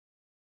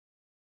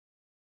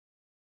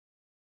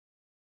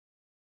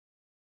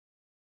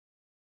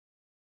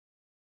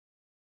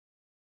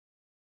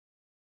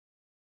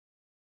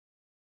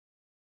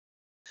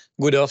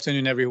Good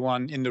afternoon,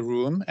 everyone in the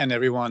room and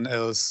everyone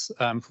else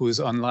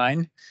who's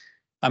online.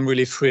 I'm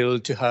really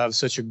thrilled to have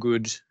such a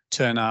good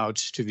turnout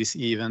to this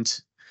event.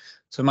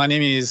 So my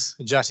name is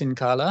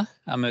Jatin.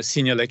 I'm a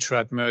senior lecturer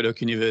at Murdoch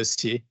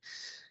University.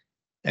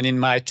 And in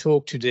my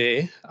talk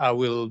today, I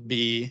will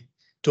be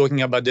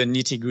talking about the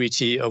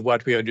nitty-gritty of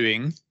what we are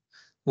doing,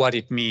 what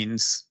it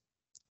means.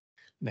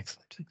 Next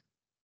slide, please.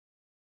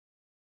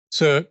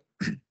 So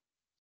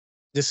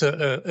this is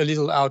a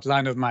little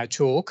outline of my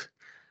talk.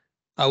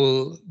 I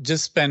will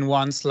just spend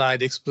one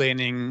slide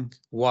explaining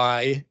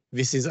why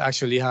this is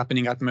actually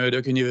happening at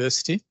Murdoch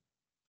University.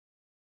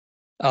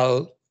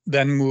 I'll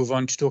then move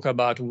on to talk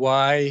about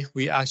why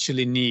we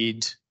actually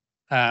need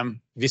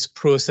this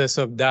process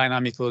of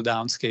dynamical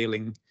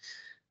downscaling.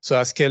 So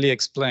as Kelly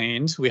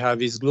explained, we have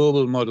these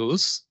global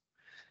models,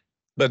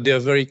 but they're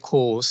very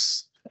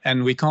coarse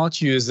and we can't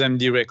use them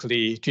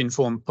directly to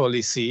inform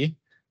policy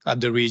at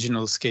the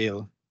regional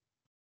scale.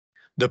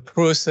 The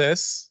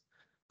process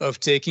of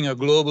taking a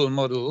global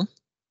model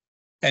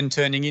and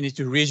turning it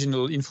into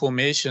regional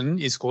information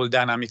is called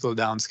dynamical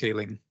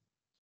downscaling.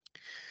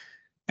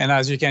 And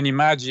as you can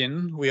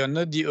imagine, we are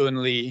not the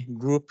only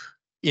group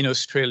in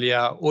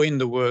Australia or in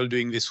the world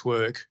doing this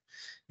work.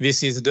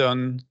 This is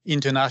done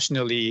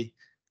internationally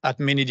at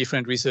many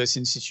different research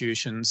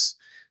institutions.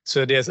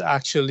 So there's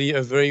actually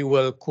a very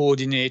well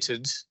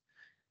coordinated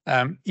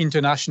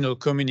international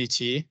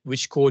community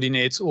which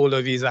coordinates all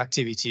of these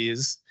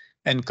activities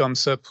and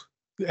comes up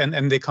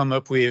and they come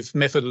up with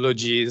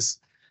methodologies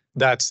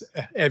that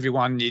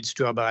everyone needs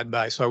to abide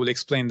by. So I will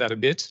explain that a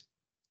bit.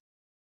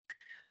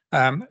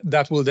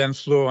 That will then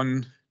flow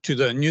on to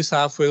the New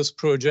South Wales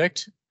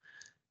project,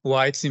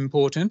 why it's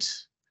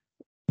important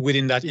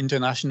within that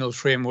international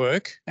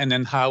framework, and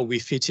then how we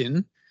fit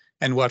in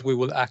and what we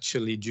will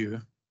actually do.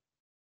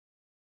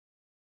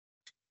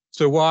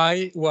 So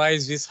why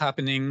is this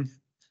happening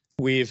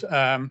with,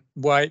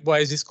 why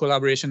is this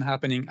collaboration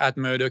happening at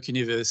Murdoch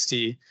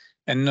University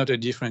and not a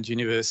different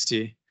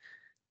university?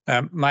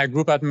 My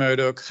group at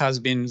Murdoch has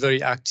been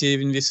very active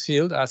in this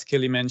field. As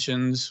Kelly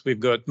mentioned, we've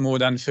got more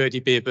than 30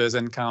 papers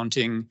and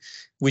counting,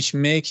 which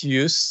make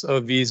use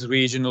of these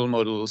regional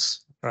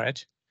models,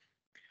 right?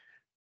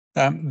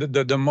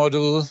 The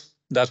model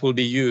that will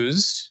be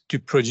used to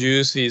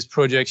produce these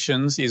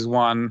projections is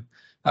one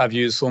I've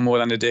used for more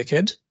than a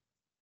decade.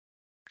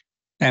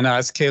 And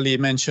as Kelly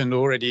mentioned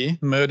already,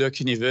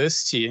 Murdoch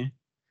University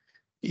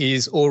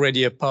is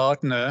already a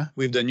partner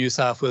with the New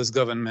South Wales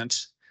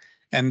government.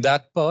 And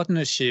that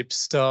partnership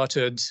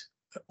started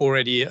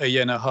already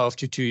 1.5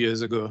 to 2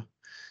 years ago.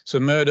 So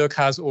Murdoch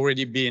has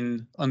already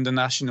been on the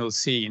national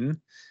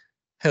scene,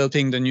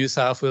 helping the New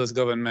South Wales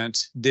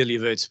government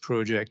deliver its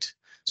project.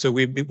 So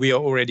we are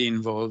already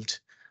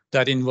involved.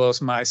 That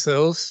involves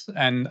myself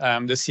and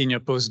the senior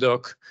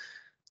postdoc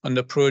on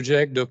the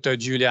project, Dr.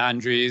 Julia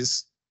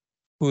Andres,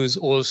 who is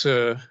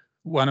also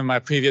one of my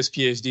previous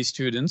PhD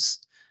students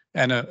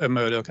and a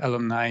Murdoch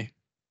alumni.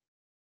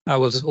 I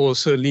was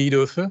also lead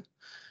author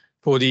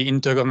for the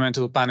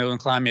Intergovernmental Panel on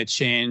Climate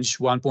Change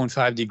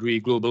 1.5 degree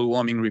global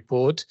warming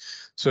report.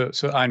 So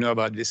I know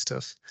about this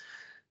stuff.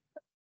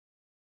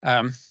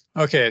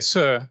 Okay,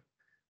 so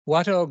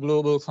what are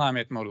global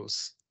climate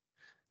models?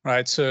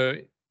 Right, so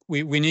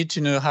we need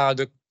to know how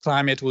the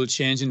climate will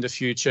change in the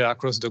future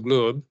across the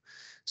globe.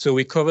 So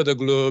we cover the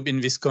globe in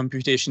this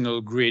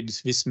computational grid,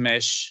 this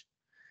mesh.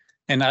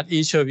 And at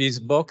each of these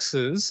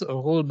boxes, a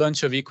whole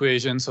bunch of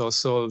equations are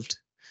solved.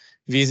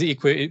 These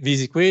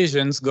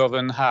equations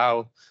govern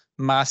how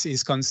mass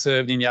is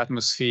conserved in the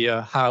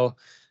atmosphere, how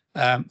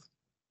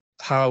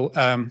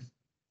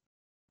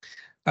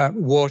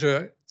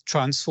water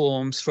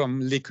transforms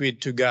from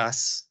liquid to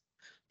gas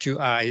to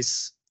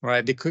ice,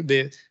 right?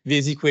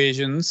 These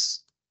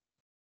equations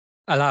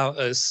allow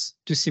us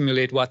to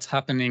simulate what's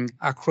happening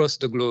across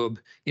the globe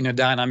in a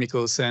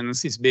dynamical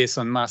sense. It's based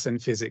on mass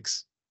and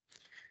physics.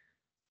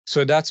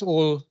 So that's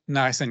all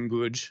nice and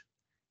good.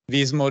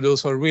 These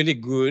models are really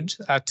good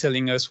at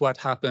telling us what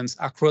happens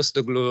across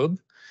the globe,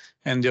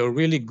 and they're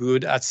really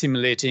good at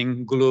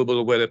simulating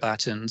global weather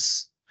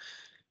patterns.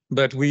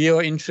 But we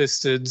are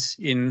interested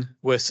in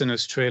Western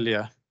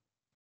Australia.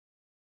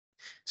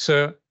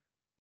 So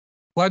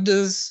what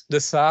does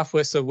the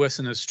southwest of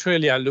Western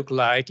Australia look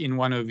like in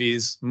one of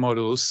these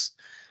models?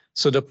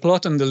 So the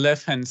plot on the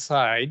left-hand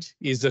side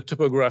is the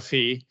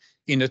topography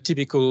in a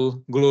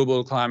typical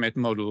global climate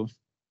model.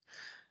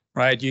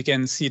 Right, you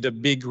can see the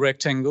big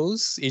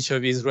rectangles. Each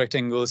of these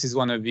rectangles is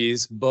one of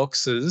these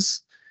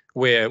boxes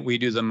where we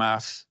do the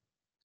math.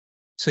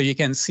 So you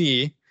can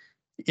see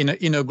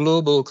in a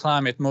global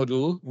climate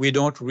model, we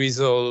don't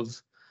resolve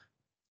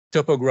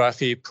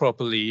topography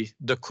properly.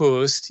 The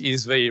coast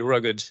is very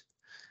rugged.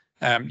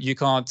 You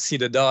can't see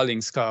the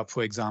Darling Scarp,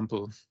 for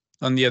example.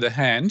 On the other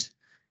hand,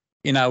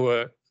 in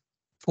our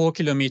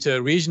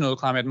 4-kilometer regional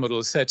climate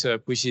model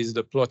setup, which is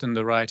the plot on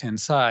the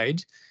right-hand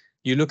side,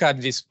 you look at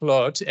this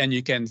plot and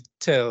you can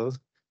tell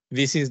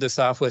this is the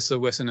southwest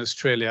of Western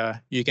Australia.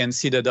 You can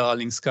see the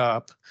Darling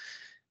Scarp.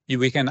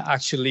 we can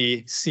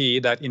actually see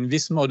that in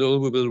this model,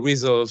 we will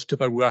resolve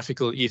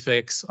topographical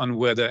effects on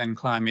weather and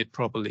climate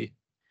properly.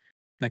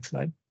 Next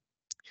slide.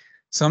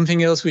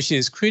 Something else which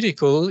is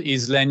critical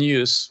is land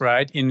use,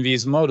 right? In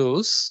these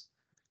models,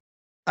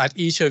 at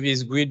each of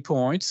these grid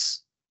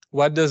points,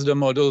 what does the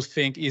model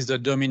think is the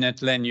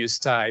dominant land use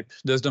type?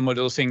 Does the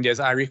model think there's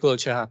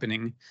agriculture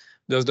happening?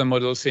 Does the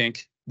model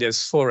think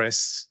there's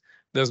forests?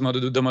 Does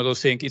the model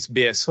think it's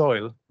bare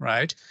soil,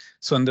 right?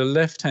 So on the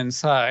left-hand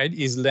side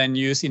is land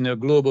use in a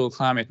global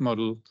climate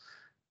model.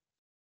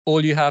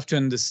 All you have to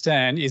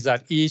understand is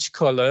that each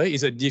color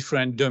is a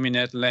different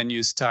dominant land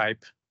use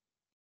type.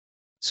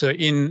 So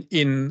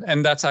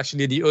and that's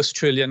actually the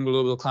Australian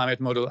Global Climate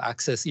Model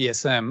Access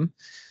ESM.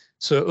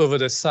 So over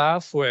the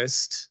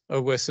southwest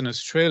of Western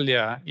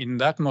Australia, in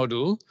that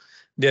model,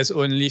 there's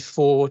only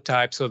 4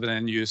 types of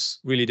land use.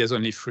 Really, there's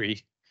only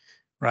 3,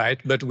 right?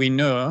 But we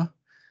know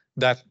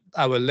that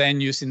our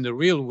land use in the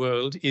real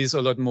world is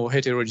a lot more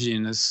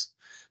heterogeneous.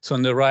 So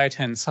on the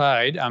right-hand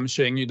side, I'm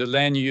showing you the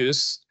land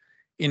use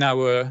in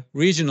our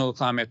regional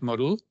climate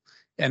model.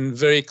 And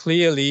very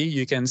clearly,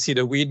 you can see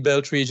the wheat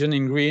belt region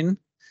in green.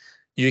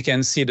 You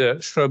can see the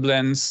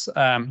shrublands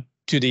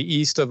to the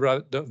east of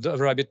the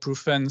rabbit-proof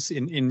fence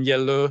in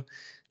yellow.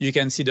 You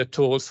can see the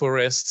tall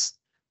forests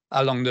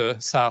along the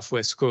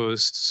southwest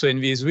coast. So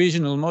in these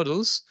regional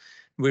models,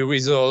 we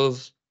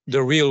resolve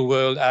the real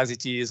world as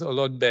it is a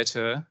lot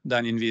better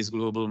than in these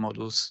global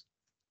models.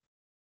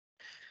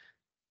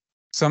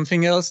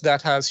 Something else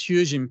that has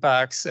huge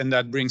impacts and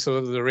that brings a lot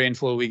of the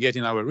rainfall we get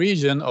in our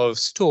region of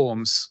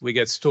storms. We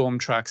get storm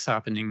tracks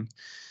happening.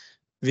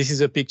 This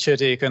is a picture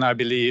taken, I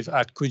believe,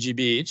 at Coogee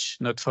Beach,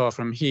 not far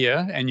from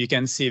here, and you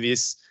can see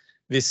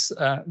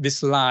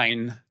this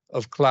line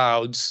of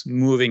clouds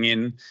moving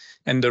in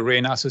and the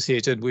rain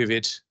associated with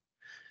it.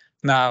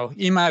 Now,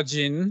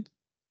 imagine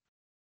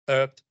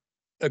a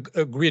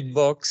grid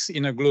box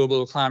in a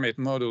global climate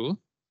model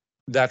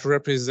that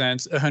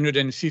represents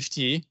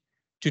 150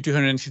 to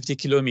 250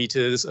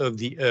 kilometers of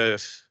the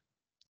Earth,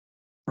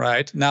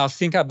 right? Now,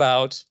 think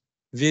about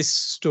this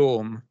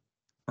storm.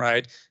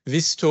 Right?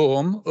 This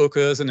storm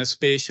occurs on a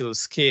spatial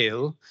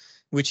scale,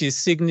 which is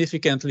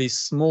significantly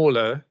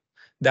smaller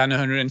than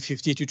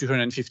 150 to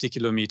 250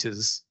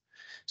 kilometers.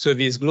 So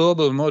these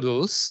global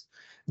models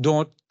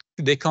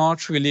they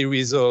can't really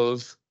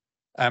resolve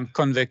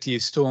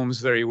convective storms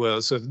very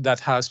well. So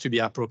that has to be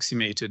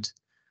approximated.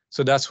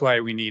 So that's why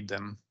we need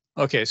them.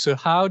 Okay, so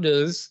how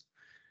does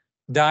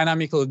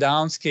dynamical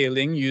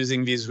downscaling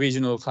using these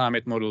regional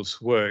climate models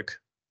work?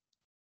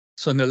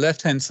 So on the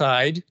left-hand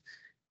side,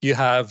 you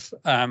have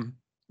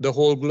the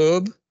whole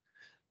globe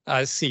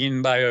as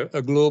seen by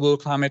a global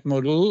climate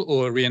model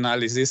or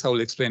reanalysis. I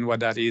will explain what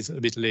that is a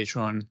bit later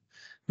on.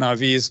 Now,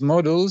 these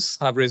models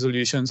have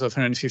resolutions of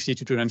 150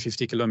 to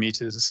 250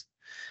 kilometers.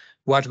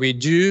 What we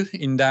do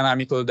in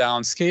dynamical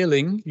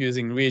downscaling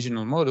using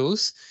regional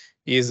models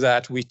is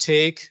that we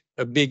take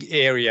a big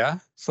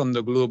area from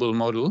the global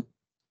model,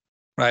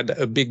 right?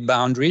 A big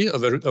boundary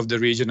of the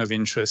region of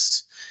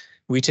interest.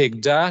 We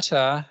take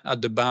data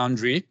at the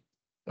boundary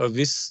of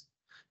this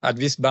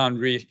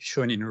boundary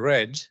shown in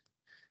red,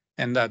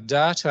 and that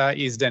data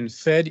is then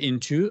fed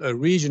into a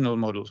regional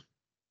model.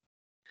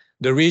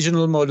 The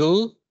regional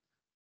model,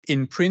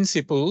 in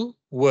principle,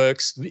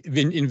 works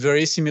in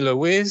very similar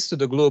ways to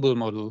the global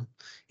model.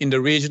 In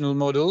the regional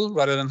model,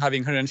 rather than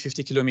having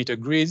 150 kilometer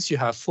grids, you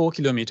have 4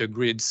 kilometer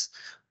grids,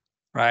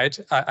 right,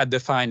 at the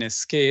finest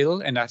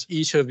scale. And at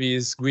each of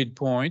these grid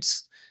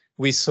points,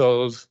 we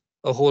solve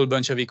a whole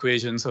bunch of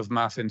equations of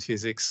math and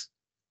physics.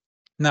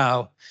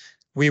 Now,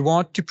 we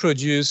want to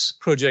produce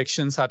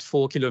projections at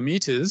 4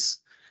 kilometers,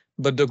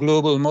 but the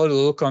global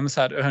model comes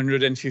at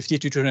 150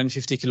 to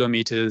 250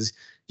 kilometers.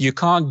 You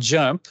can't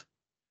jump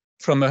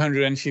from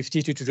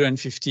 150 to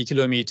 250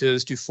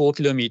 kilometers to 4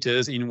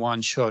 kilometers in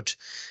one shot.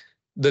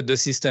 The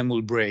system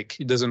will break.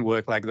 It doesn't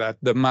work like that.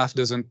 The math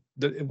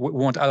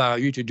won't allow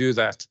you to do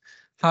that.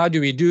 How do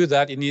we do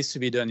that? It needs to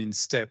be done in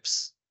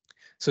steps.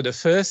 So the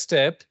first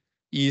step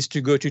is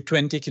to go to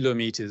 20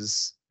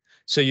 kilometers.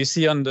 So you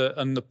see on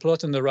the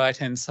plot on the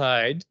right-hand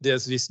side,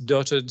 there's this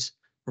dotted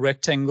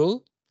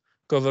rectangle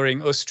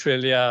covering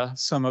Australia,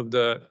 some of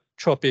the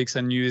tropics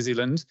and New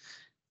Zealand,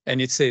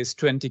 and it says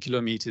 20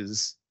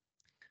 kilometers.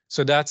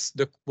 So that's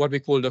what we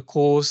call the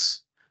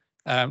coarse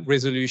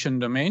resolution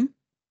domain.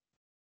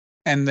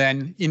 And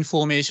then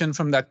information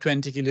from that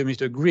 20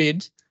 kilometer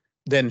grid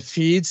then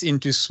feeds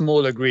into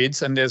smaller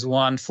grids, and there's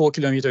one 4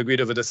 kilometer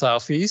grid over the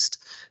southeast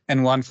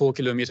and one 4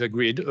 kilometer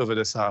grid over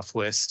the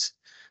southwest.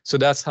 So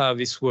that's how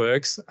this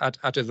works at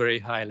a very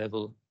high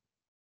level.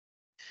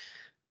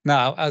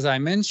 Now, as I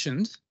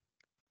mentioned,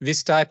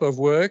 this type of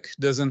work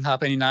doesn't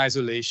happen in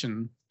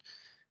isolation.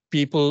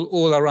 People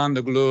all around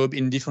the globe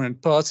in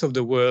different parts of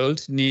the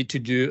world need to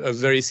do a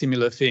very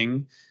similar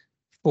thing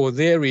for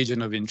their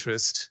region of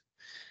interest.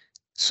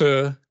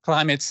 So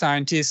climate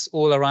scientists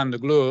all around the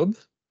globe,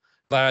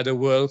 via the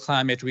World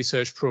Climate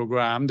Research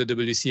Program, the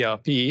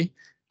WCRP,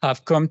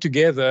 have come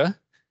together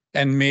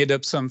and made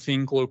up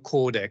something called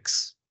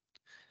Codex.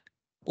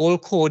 All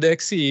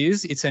Codex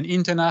is, it's an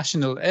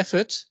international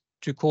effort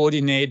to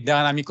coordinate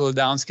dynamical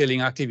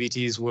downscaling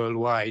activities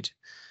worldwide.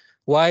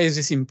 Why is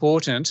this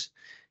important?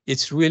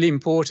 It's really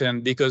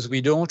important because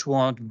we don't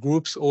want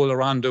groups all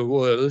around the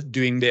world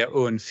doing their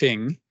own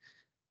thing.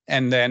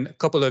 And then a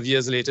couple of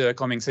years later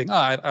coming saying,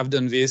 oh, I've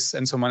done this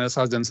and someone else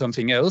has done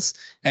something else,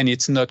 and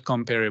it's not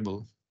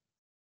comparable,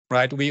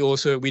 right? We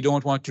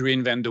don't want to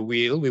reinvent the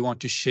wheel. We want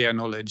to share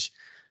knowledge.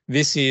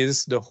 This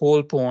is the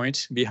whole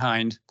point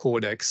behind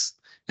Codex,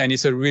 and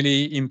it's a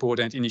really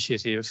important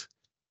initiative.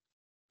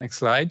 Next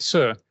slide.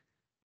 So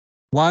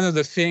one of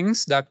the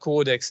things that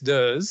Codex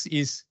does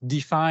is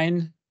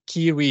define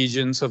key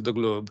regions of the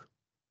globe,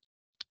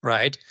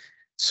 right?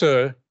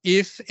 So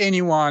if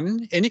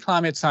any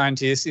climate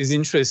scientist is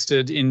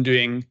interested in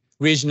doing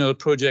regional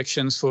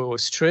projections for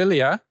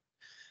Australia,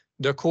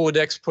 the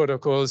Codex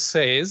protocol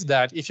says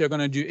that if you're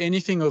going to do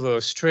anything over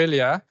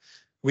Australia,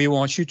 we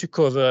want you to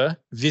cover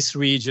this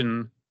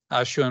region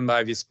as shown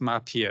by this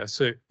map here.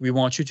 So we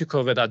want you to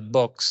cover that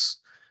box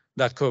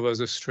that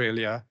covers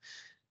Australia.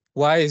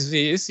 Why is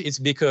this? It's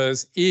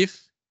because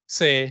if,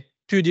 say,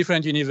 two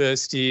different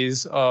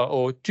universities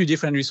or two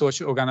different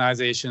research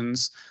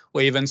organizations,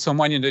 or even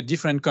someone in a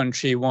different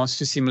country wants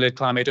to simulate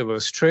climate over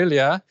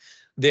Australia,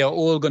 they are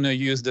all going to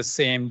use the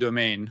same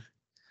domain.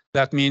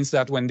 That means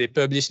that when they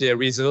publish their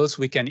results,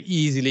 we can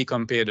easily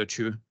compare the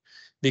two.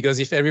 Because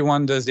if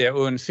everyone does their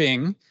own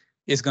thing,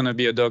 it's going to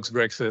be a dog's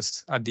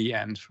breakfast at the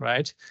end,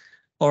 right?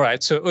 All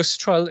right, so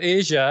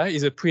Australasia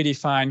is a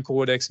predefined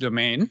Codex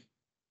domain.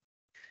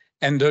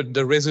 And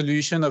the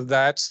resolution of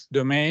that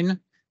domain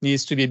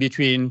needs to be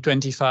between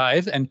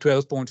 25 and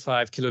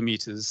 12.5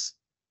 kilometers.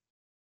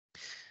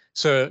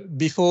 So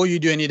before you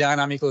do any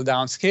dynamical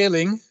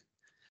downscaling,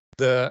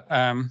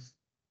 sorry,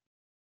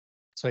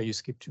 you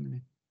skipped 2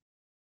 minutes.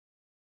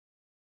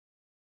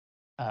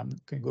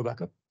 Can you go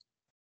back up?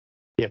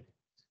 Yeah.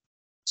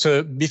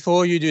 So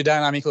before you do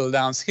dynamical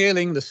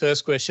downscaling, the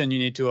first question you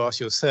need to ask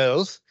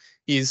yourself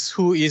is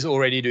who is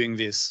already doing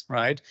this,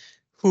 right?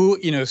 Who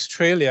in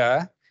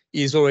Australia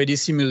is already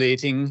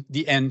simulating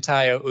the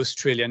entire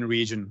Australian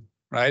region,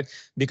 right?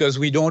 Because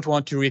we don't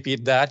want to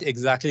repeat that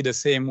exactly the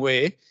same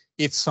way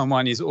if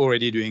someone is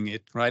already doing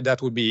it, right?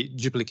 That would be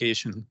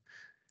duplication.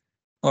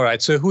 All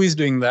right, so who is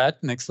doing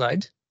that? Next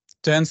slide.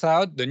 Turns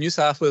out the New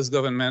South Wales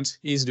government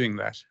is doing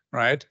that,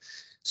 right?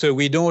 So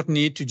we don't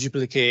need to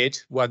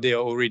duplicate what they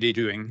are already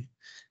doing.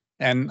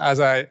 And as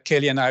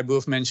Kelly and I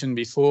both mentioned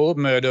before,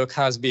 Murdoch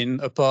has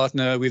been a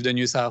partner with the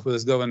New South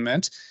Wales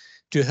government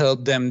to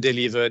help them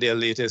deliver their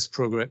latest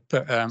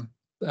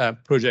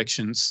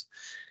projections.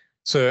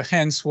 So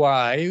hence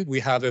why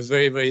we have a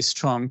very, very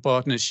strong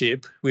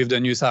partnership with the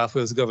New South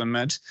Wales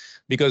government,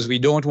 because we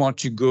don't want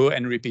to go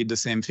and repeat the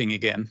same thing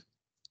again.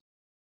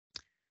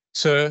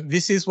 So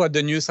this is what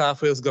the New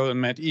South Wales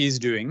government is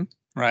doing,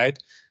 right?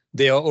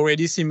 They are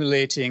already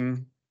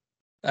simulating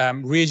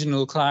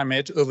regional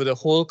climate over the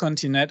whole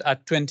continent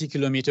at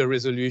 20-kilometer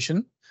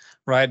resolution,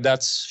 right?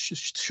 That's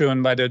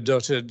shown by the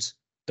dotted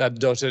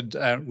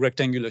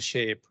rectangular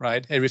shape,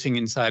 right? Everything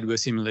inside we're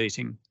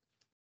simulating.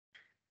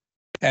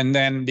 And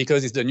then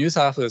because it's the New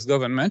South Wales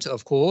government,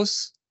 of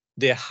course,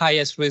 their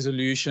highest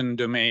resolution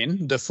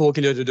domain, the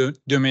 4-kilometer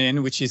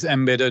domain, which is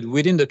embedded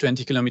within the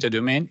 20-kilometer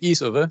domain,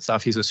 is over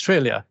Southeast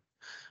Australia,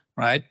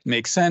 right?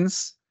 Makes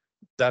sense.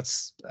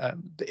 That's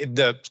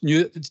the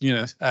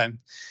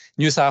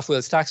New South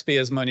Wales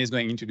taxpayers' money is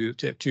going into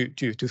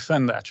to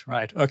fund that,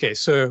 right? Okay,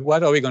 so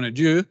what are we going to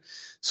do?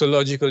 So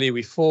logically,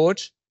 we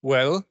thought,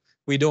 well,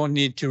 we don't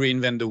need to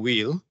reinvent the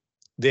wheel.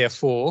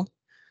 Therefore,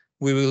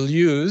 we will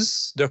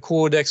use the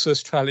Codex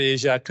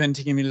Australasia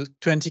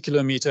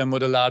 20-kilometer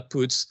model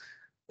outputs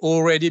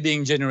already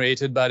being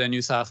generated by the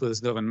New South Wales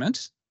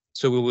government.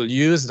 So we will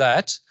use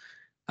that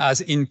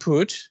as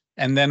input,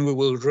 and then we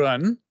will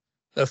run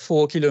a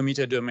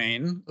 4-kilometer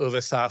domain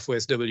over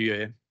Southwest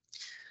WA.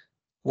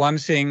 One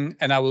thing,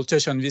 and I will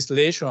touch on this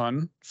later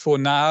on, for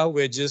now,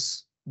 we're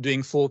just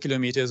doing 4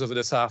 kilometers over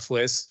the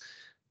Southwest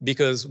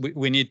because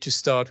we need to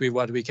start with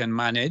what we can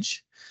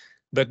manage.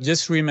 But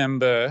just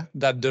remember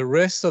that the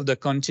rest of the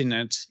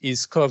continent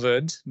is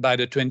covered by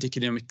the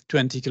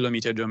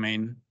 20-kilometer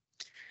domain.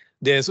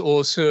 There's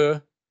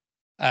also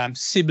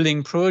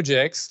sibling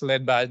projects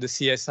led by the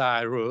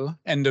CSIRO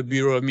and the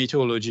Bureau of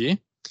Meteorology.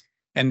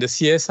 And the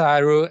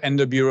CSIRO and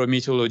the Bureau of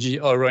Meteorology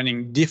are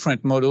running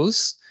different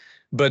models,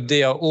 but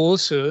they are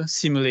also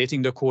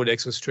simulating the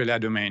Codex Australia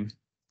domain,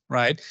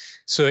 right?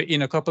 So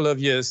in a couple of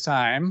years'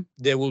 time,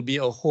 there will be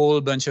a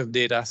whole bunch of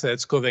data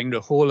sets covering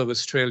the whole of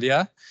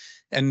Australia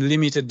and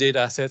limited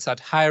data sets at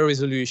high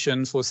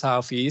resolution for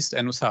Southeast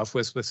and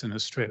Southwest Western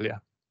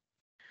Australia.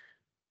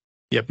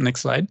 Yep,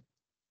 next slide.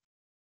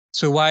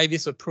 So why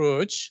this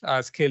approach?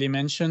 As Kelly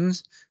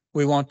mentioned,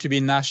 we want to be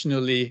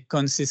nationally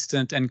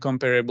consistent and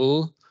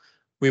comparable.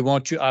 We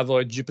want to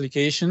avoid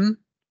duplication.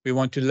 We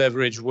want to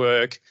leverage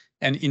work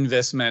and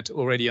investment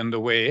already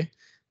underway.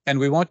 And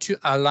we want to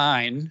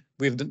align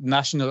with the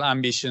national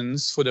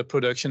ambitions for the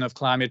production of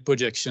climate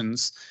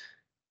projections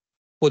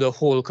for the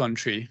whole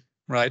country,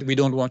 right? We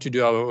don't want to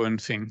do our own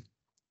thing.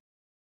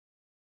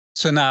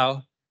 So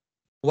now,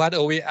 what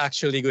are we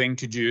actually going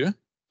to do?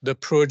 The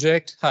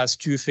project has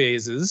 2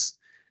 phases,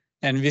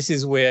 and this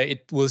is where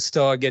it will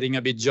start getting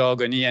a bit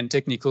jargony and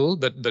technical,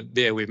 but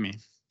bear with me.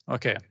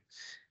 Okay.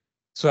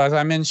 So as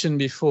I mentioned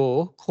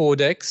before,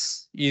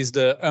 Codex is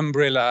the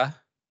umbrella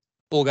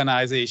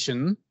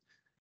organization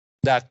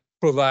that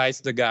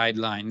provides the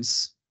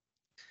guidelines.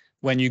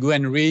 When you go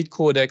and read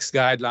Codex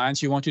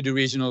guidelines, you want to do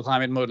regional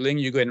climate modeling,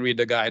 you go and read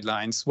the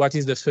guidelines. What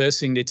is the first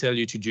thing they tell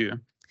you to do?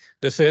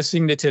 The first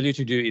thing they tell you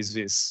to do is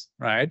this,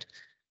 right?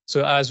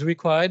 So as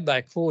required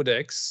by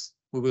Codex,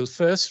 we will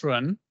first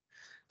run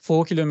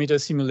 4-kilometer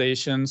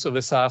simulations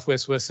over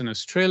Southwest Western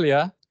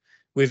Australia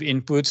with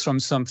inputs from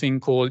something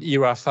called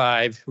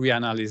ERA5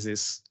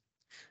 reanalysis.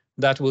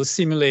 That will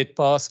simulate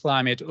past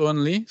climate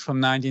only from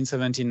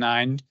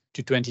 1979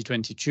 to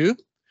 2022.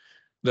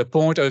 The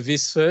point of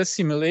this first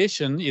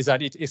simulation is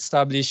that it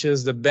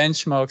establishes the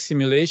benchmark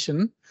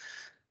simulation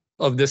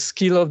of the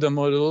skill of the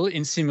model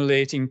in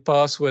simulating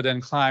past weather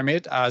and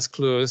climate as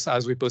close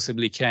as we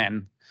possibly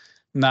can.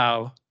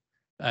 Now,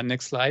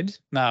 next slide.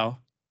 Now,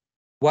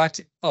 what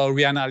are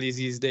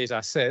reanalysis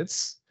data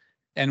sets?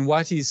 And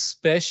what is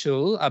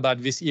special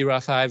about this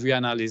ERA5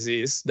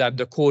 reanalysis that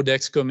the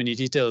Codex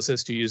community tells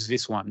us to use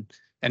this one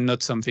and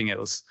not something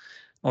else?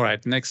 All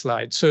right, next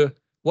slide. So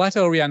what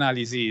are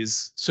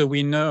reanalyses? So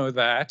we know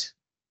that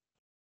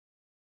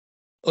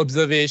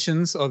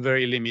observations are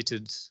very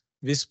limited.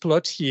 This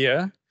plot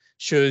here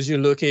shows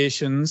you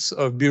locations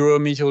of Bureau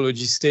of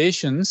Meteorology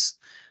stations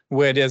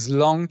where there's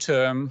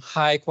long-term,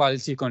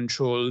 high-quality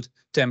controlled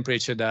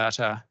temperature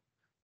data.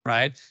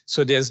 Right?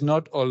 So there's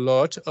not a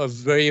lot of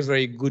very,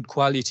 very good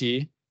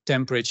quality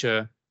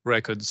temperature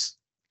records.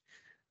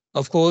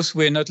 Of course,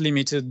 we're not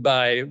limited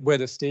by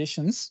weather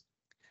stations.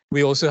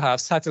 We also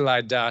have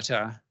satellite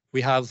data.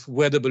 We have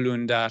weather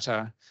balloon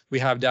data. We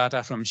have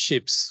data from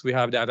ships. We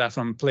have data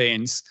from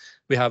planes.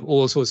 We have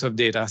all sorts of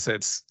data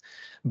sets.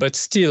 But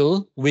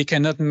still, we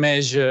cannot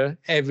measure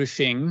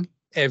everything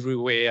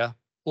everywhere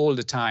all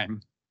the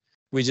time.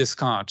 We just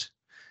can't.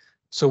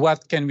 So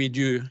what can we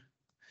do?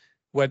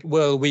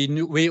 Well,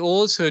 we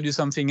also do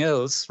something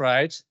else,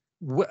 right?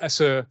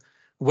 So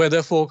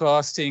weather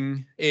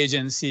forecasting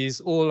agencies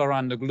all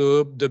around the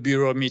globe, the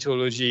Bureau of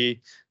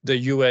Meteorology, the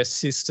US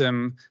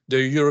system,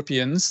 the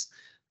Europeans,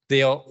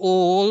 they are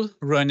all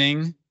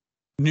running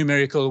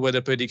numerical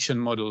weather prediction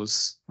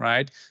models,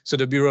 right? So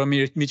the Bureau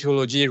of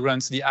Meteorology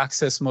runs the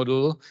access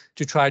model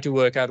to try to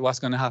work out what's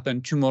going to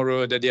happen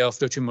tomorrow, the day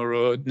after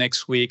tomorrow,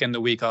 next week, and the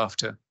week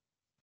after.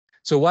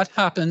 So what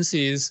happens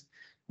is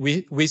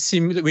we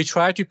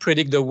try to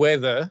predict the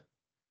weather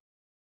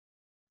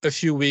a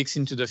few weeks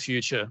into the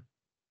future.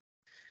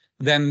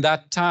 Then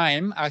that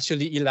time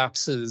actually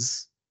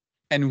elapses,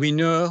 and we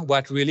know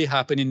what really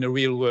happened in the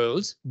real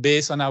world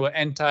based on our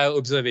entire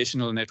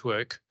observational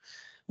network.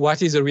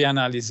 What is a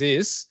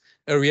reanalysis?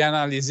 A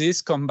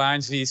reanalysis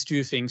combines these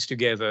 2 things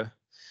together.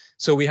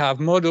 So we have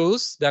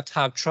models that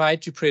have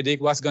tried to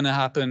predict what's going to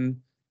happen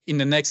in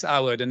the next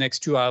hour, the next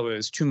 2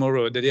 hours,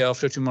 tomorrow, the day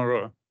after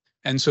tomorrow,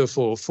 and so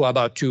forth for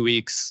about 2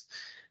 weeks.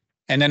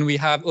 And then we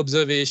have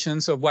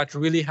observations of what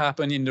really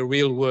happened in the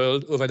real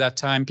world over that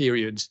time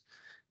period.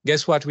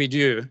 Guess what we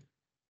do?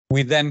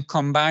 We then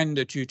combine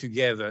the 2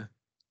 together.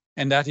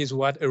 And that is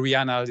what a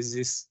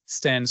reanalysis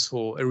stands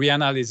for. A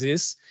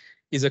reanalysis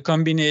is a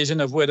combination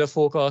of weather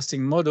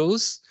forecasting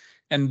models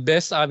and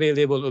best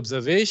available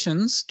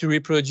observations to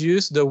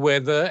reproduce the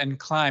weather and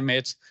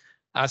climate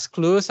as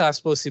close as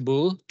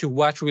possible to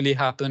what really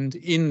happened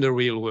in the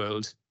real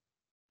world.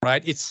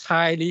 Right? It's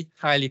highly,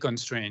 highly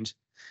constrained,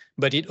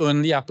 but it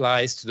only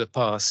applies to the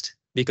past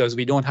because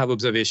we don't have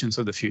observations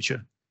of the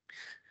future.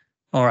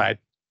 All right.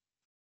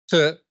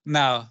 So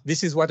now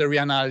this is what a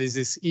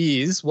reanalysis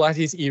is. What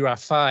is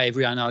ERA5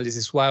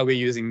 reanalysis? Why are we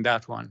using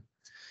that one?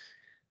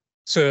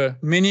 So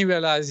many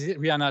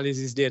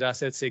reanalysis data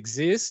sets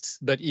exist,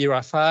 but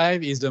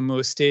ERA5 is the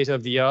most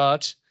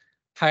state-of-the-art,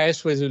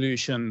 highest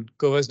resolution,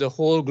 covers the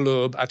whole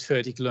globe at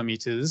 30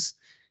 kilometers.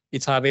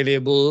 It's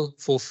available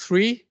for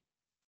free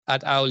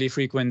at hourly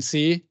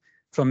frequency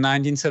from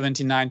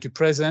 1979 to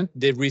present.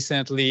 They've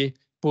recently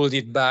pulled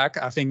it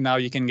back. I think now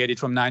you can get it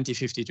from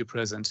 1950 to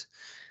present.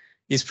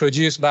 It's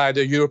produced by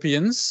the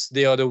Europeans.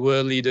 They are the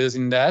world leaders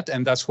in that,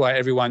 and that's why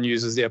everyone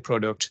uses their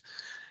product,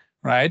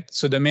 right?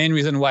 So the main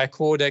reason why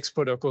Codex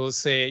protocols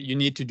say you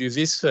need to do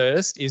this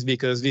first is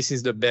because this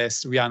is the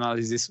best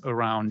reanalysis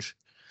around.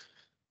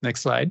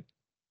 Next slide.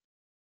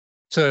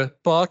 So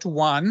part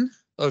 1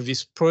 of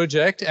this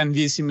project, and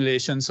these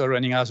simulations are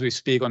running as we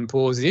speak on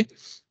Pawsey.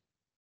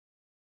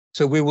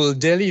 So we will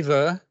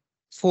deliver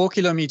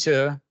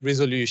 4-kilometer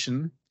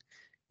resolution,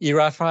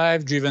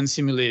 ERA5 driven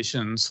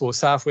simulations for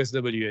Southwest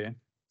WA.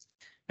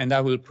 And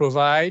that will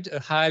provide a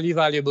highly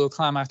valuable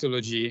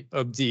climatology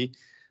of the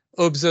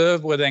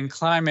observed weather and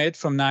climate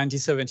from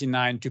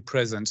 1979 to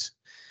present.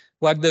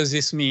 What does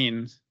this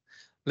mean?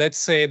 Let's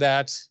say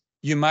that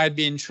you might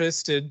be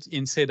interested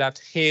in, say,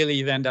 that hail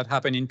event that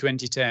happened in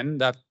 2010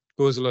 that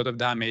caused a lot of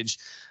damage.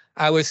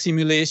 Our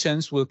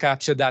simulations will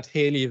capture that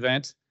hail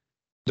event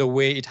the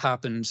way it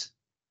happened.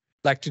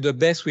 like to the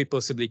best we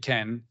possibly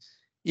can.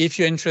 If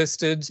you're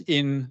interested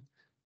in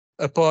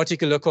a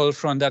particular cold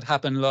front that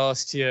happened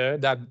last year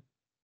that,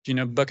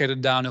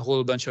 bucketed down a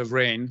whole bunch of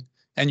rain,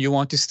 and you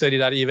want to study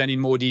that even in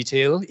more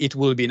detail, it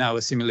will be in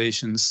our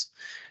simulations.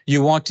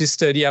 You want to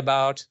study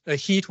about a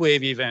heat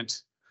wave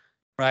event,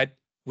 right?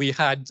 We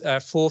had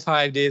 4 or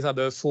 5 days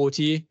above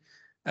 40,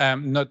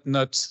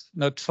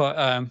 not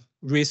for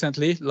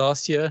recently,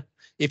 last year.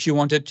 If you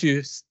wanted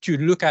to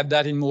look at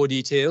that in more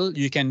detail,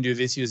 you can do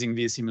this using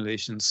these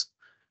simulations,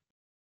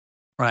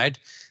 right?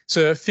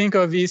 So think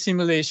of these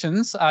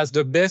simulations as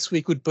the best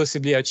we could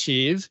possibly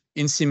achieve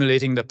in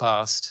simulating the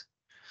past.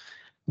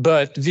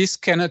 But this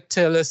cannot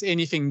tell us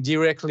anything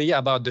directly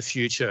about the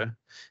future.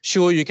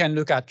 Sure, you can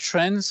look at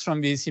trends from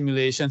these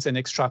simulations and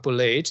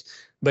extrapolate,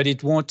 but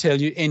it won't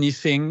tell you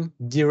anything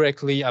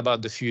directly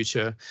about the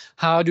future.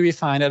 How do we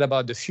find out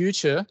about the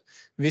future?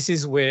 This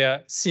is where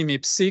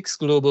CMIP6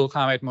 global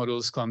climate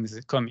models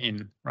come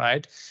in,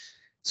 right?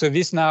 So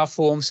this now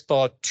forms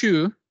part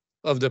 2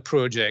 of the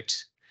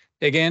project.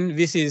 Again,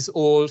 this is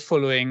all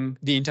following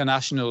the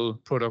international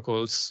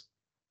protocols.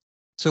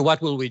 So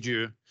what will we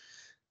do?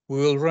 We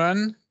will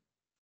run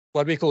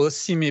what we call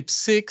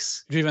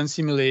CMIP6 driven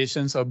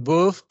simulations of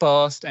both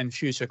past and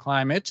future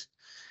climate.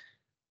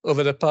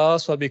 Over the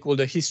past, what we call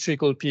the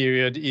historical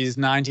period is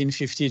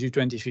 1950 to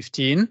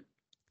 2015.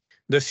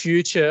 The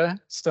future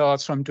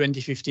starts from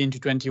 2015 to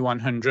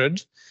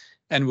 2100,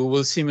 and we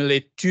will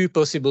simulate 2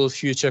 possible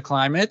future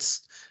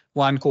climates,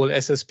 one called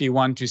SSP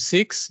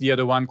 126, the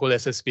other one called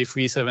SSP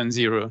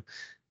 370.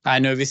 I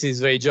know this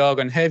is very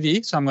jargon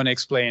heavy, so I'm going to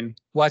explain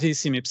what is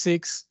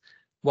CMIP6,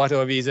 what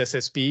are these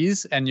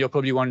SSPs, and you're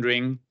probably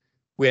wondering,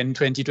 we're in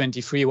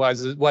 2023, why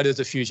does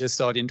the future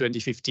start in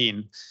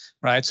 2015,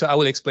 right? So I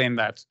will explain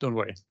that, don't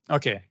worry.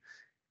 Okay,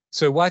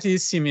 so what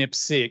is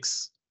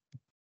CMIP6?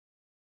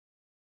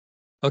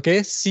 Okay,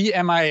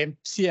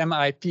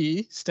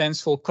 CMIP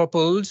stands for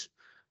Coupled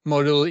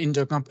Model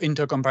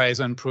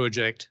Intercomparison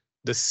Project.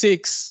 The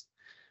 6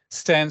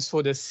 stands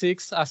for the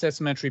 6th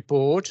Assessment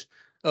Report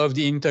of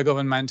the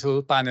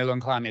Intergovernmental Panel on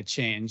Climate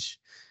Change.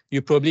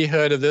 You probably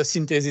heard of the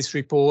synthesis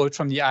report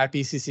from the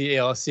IPCC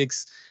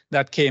AR6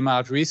 that came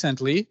out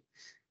recently.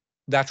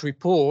 That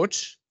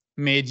report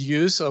made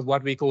use of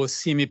what we call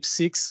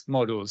CMIP6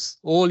 models.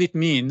 All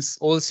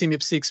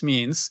CMIP6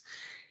 means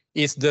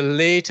is the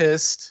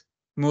latest,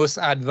 most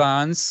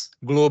advanced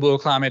global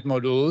climate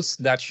models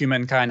that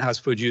humankind has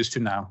produced to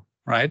now,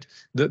 right?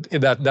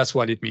 That's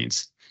what it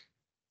means.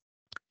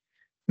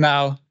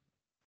 Now,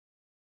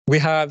 we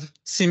have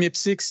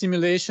CMIP6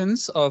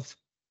 simulations of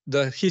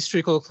the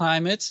historical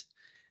climate,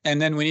 and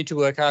then we need to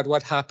work out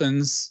what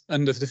happens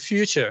under the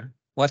future.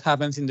 What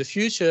happens in the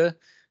future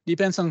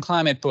depends on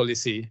climate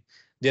policy.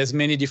 There's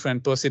many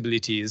different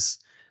possibilities.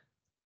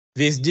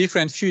 These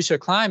different future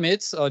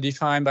climates are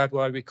defined by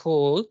what we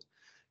call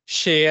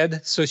shared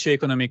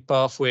socioeconomic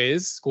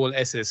pathways, called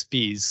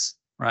SSPs,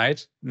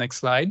 right? Next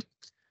slide.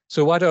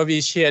 So what are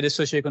these shared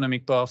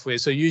socioeconomic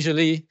pathways? So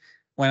usually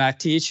when I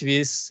teach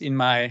this in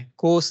my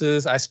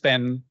courses, I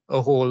spend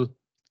a whole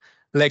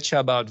lecture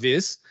about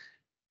this,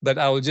 but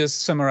I will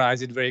just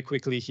summarize it very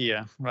quickly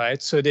here,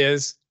 right? So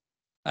there's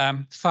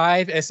 5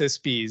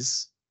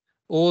 SSPs.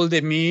 All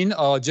they mean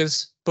are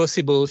just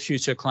possible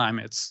future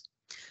climates.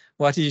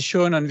 What is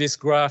shown on this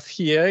graph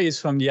here is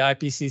from the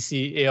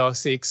IPCC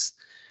AR6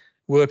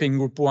 Working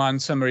Group 1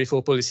 summary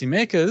for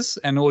policymakers,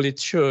 and all it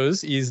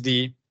shows is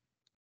the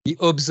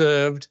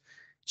observed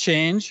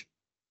change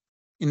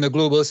in the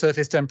global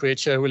surface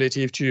temperature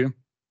relative to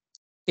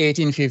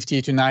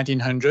 1850 to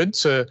 1900.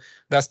 So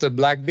that's the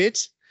black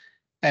bit.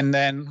 And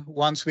then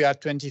once we are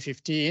at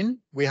 2015,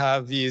 we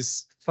have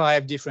these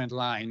 5 different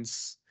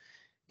lines.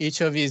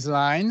 Each of these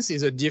lines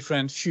is a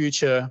different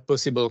future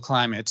possible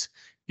climate.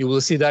 You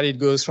will see that it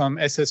goes from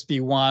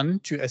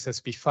SSP1 to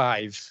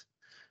SSP5,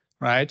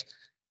 right?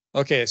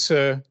 Okay,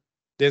 so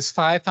there's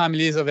 5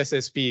 families of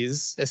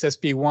SSPs.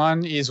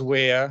 SSP1 is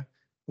where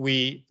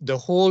the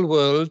whole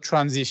world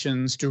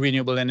transitions to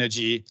renewable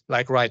energy,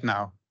 like right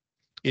now.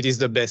 It is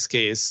the best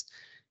case.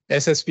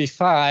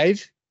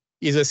 SSP5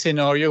 is a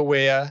scenario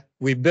where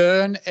we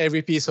burn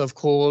every piece of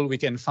coal we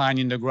can find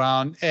in the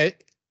ground.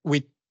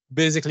 We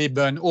basically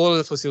burn all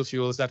the fossil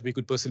fuels that we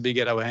could possibly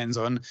get our hands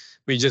on.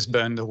 We just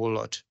burn the whole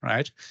lot,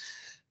 right?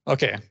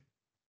 Okay,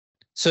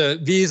 so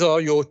these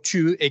are your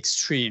 2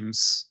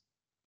 extremes.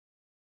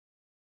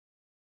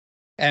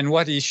 And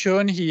what is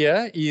shown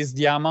here is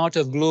the amount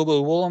of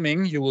global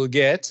warming you will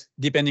get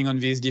depending on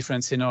these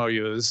different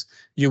scenarios.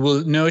 You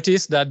will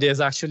notice that there's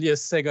actually a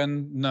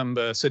second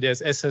number. So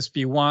there's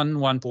SSP1,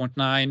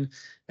 1.9,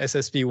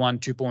 SSP1,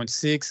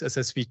 2.6,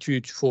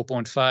 SSP2,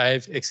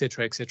 4.5,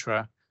 etc.,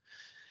 etc.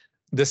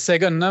 The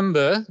second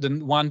number, the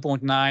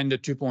 1.9, the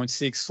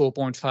 2.6,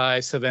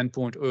 4.5,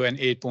 7.0, and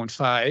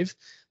 8.5,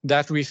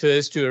 that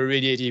refers to a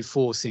radiative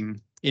forcing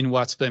in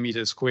watts per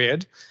meter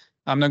squared.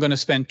 I'm not going to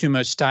spend too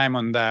much time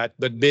on that,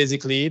 but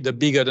basically the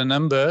bigger the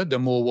number, the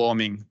more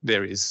warming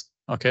there is.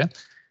 Okay,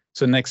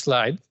 so next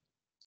slide.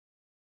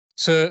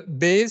 So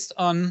based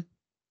on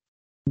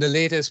the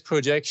latest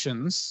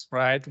projections,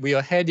 right, we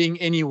are heading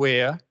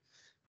anywhere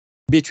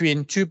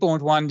between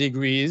 2.1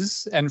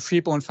 degrees and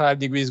 3.5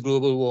 degrees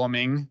global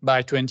warming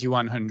by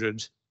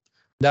 2100.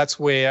 That's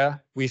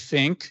where we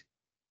think,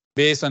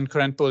 based on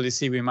current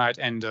policy, we might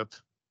end up.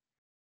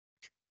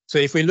 So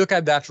if we look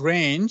at that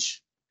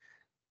range,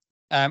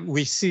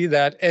 we see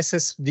that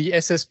the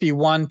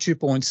SSP1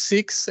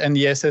 2.6 and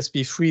the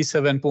SSP3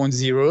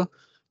 7.0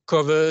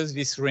 covers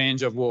this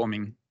range of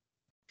warming.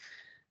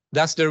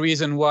 That's the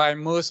reason why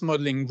most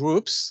modeling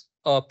groups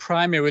are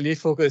primarily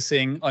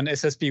focusing on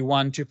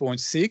SSP1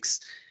 2.6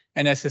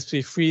 and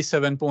SSP3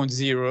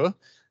 7.0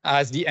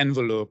 as the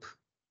envelope.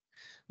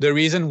 The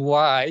reason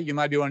why, you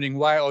might be wondering,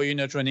 why are you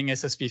not running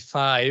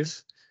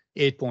SSP5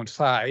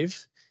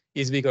 8.5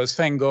 is because,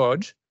 thank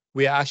God,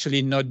 we are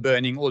actually not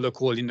burning all the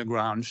coal in the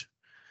ground,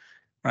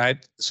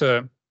 right?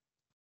 So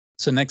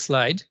next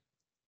slide.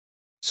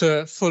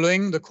 So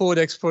following the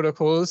Codex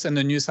protocols and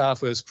the New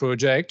South Wales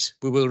project,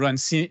 we will run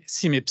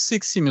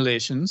CMIP6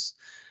 simulations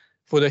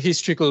for the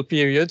historical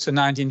period, so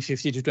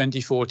 1950 to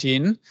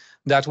 2014,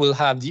 that will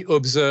have the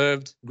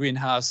observed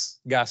greenhouse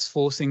gas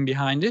forcing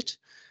behind it.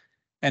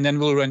 And then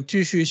we'll run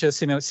two future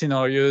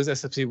scenarios,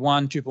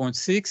 SSP1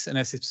 2.6 and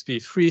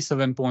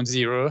SSP3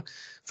 7.0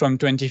 from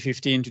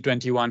 2015 to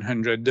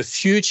 2100. The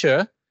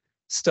future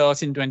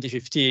starts in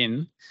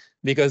 2015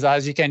 because,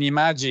 as you can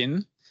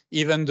imagine,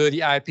 even though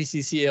the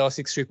IPCC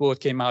AR6 report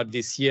came out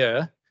this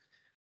year,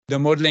 the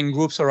modeling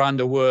groups around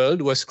the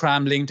world were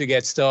scrambling to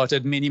get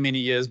started many, many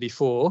years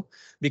before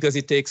because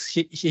it takes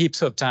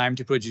heaps of time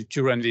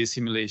to run these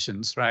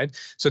simulations, right?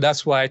 So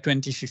that's why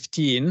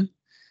 2015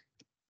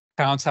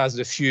 counts as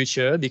the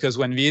future, because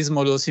when these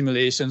model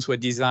simulations were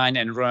designed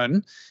and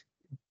run,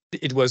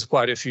 it was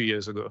quite a few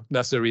years ago.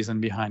 That's the reason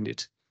behind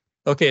it.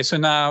 Okay, so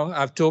now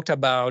I've talked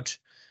about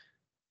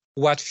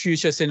what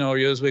future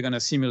scenarios we're going to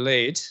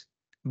simulate,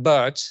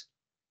 but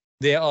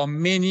there are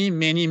many,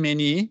 many,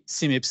 many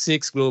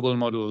CMIP6 global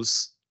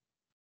models.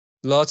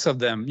 Lots of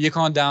them. You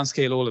can't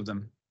downscale all of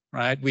them,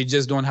 right? We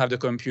just don't have the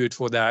compute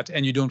for that,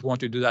 and you don't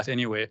want to do that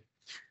anyway.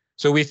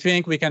 So we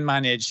think we can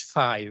manage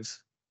 5,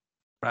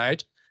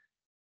 right,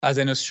 as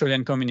an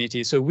Australian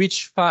community. So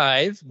which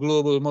 5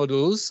 global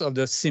models of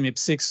the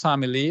CMIP6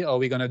 family are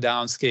we going to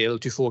downscale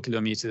to 4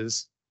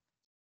 kilometers?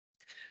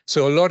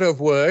 So a lot of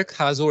work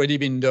has already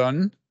been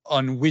done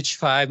on which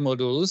 5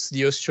 models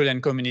the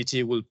Australian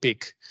community will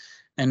pick.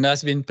 And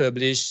that's been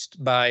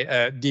published by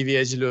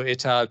DWER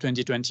et al.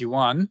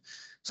 2021.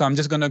 So I'm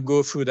just going to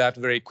go through that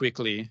very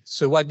quickly.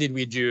 So what did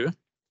we do?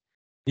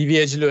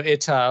 DWER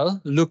et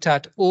al. Looked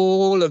at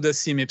all of the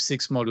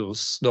CMIP6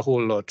 models, the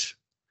whole lot.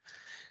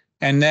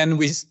 And then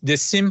they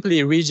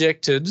simply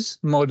rejected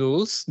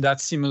models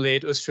that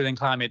simulate Australian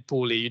climate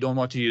poorly. You don't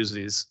want to use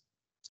these.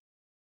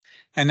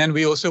 And then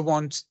we also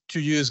want to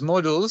use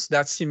models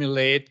that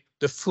simulate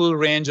the full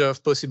range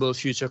of possible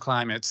future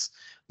climates.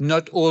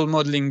 Not all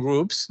modeling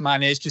groups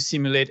manage to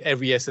simulate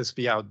every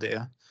SSP out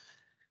there.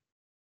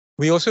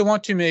 We also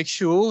want to make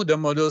sure the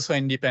models are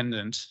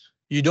independent.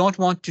 You don't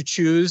want to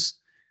choose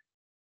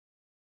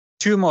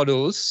 2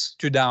 models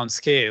to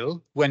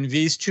downscale when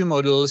these 2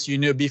 models, you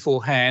know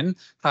beforehand,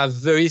 have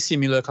very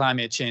similar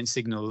climate change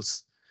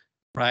signals,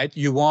 right?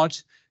 You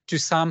want to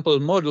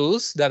sample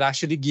models that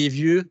actually give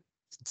you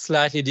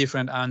slightly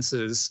different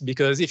answers,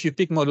 because if you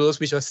pick models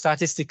which are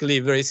statistically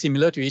very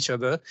similar to each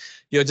other,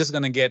 you're just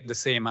going to get the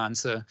same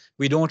answer.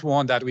 We don't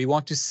want that. We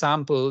want to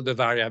sample the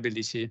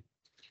variability.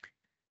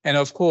 And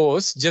of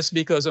course, just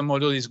because a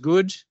model is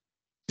good,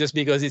 just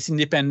because it's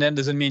independent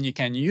doesn't mean you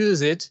can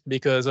use it,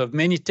 because of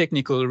many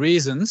technical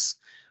reasons.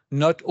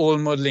 Not all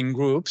modeling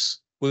groups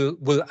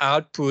will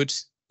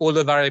output all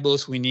the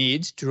variables we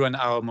need to run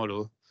our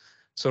model.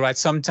 So right,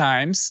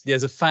 sometimes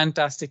there's a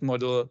fantastic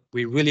model,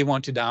 we really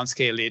want to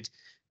downscale it.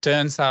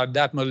 Turns out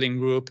that modeling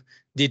group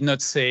did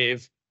not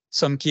save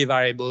some key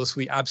variables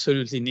we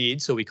absolutely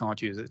need, so we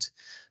can't use it.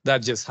 That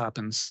just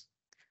happens.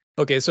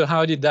 Okay, so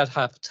how did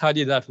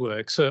that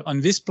work? So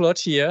on this plot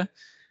here,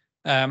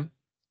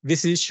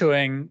 this is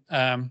showing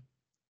the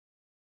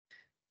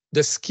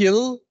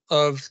skill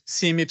of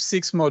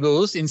CMIP6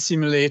 models in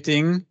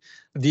simulating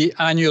the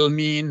annual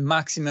mean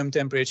maximum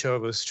temperature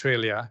of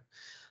Australia.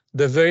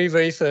 The very,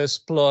 very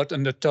first plot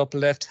on the top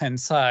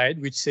left-hand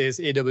side, which says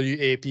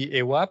AWAP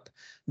AWAP,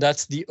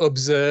 that's the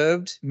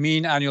observed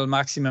mean annual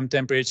maximum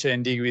temperature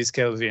in degrees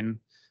Kelvin,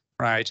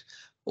 right?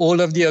 All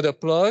of the other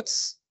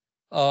plots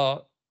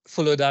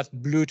follow that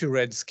blue to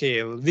red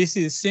scale. This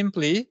is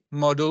simply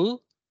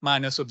model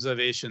minus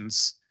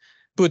observations.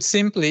 Put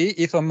simply,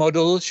 if a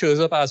model shows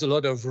up as a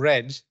lot of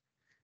red,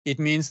 it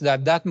means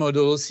that that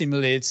model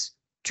simulates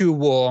too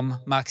warm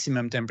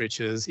maximum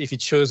temperatures. If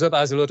it shows up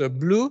as a lot of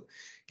blue,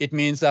 it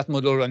means that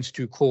model runs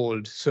too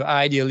cold. So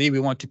ideally,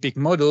 we want to pick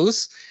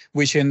models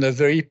which are in the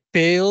very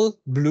pale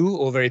blue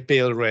or very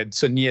pale red,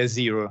 so near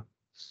 0.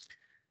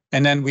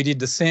 And then we did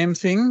the same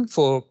thing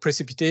for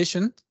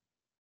precipitation.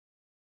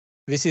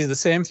 This is the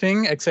same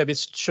thing, except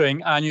it's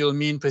showing annual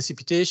mean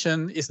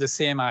precipitation. Is the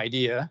same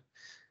idea.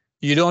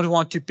 You don't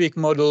want to pick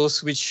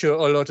models which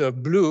show a lot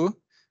of blue,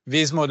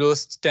 These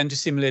models tend to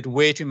simulate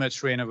way too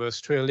much rain over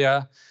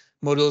Australia.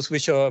 Models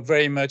which are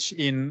very much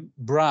in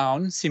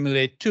brown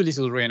simulate too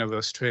little rain over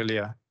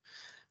Australia,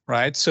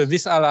 right? So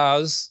this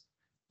allows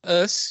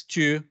us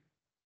to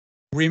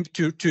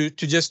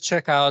just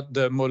check out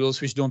the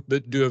models which don't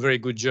do a very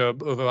good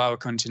job over our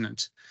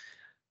continent.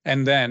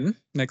 And then,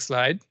 next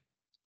slide.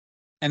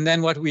 And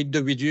then what we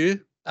do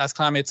as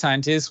climate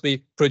scientists, we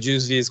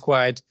produce these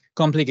quite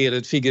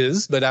complicated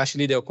figures, but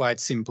actually they're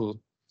quite simple.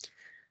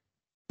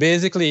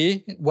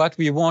 Basically, what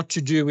we want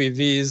to do with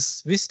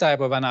this type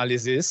of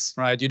analysis,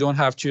 right? You don't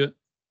have to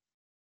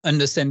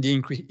understand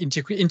the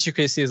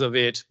intricacies of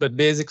it, but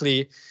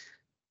basically,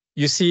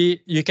 you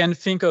see, you can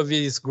think of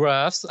these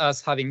graphs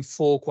as having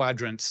 4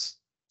 quadrants.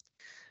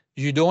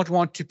 You don't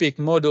want to pick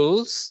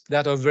models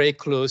that are very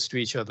close to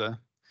each other.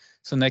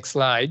 So next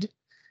slide.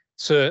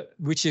 So,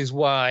 which is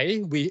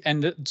why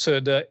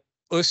the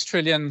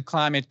Australian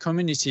climate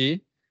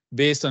community,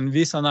 based on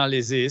this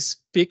analysis,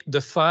 picked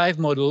the 5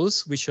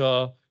 models which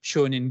are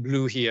shown in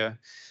blue here.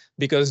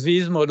 Because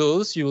these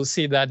models, you will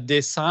see that they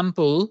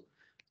sample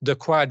the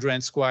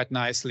quadrants quite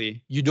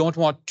nicely. You don't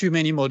want too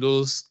many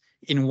models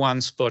in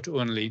one spot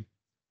only.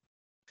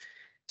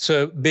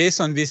 So based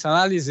on this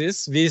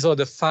analysis, these are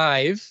the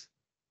 5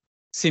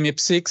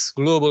 CMIP6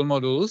 global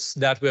models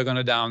that we're going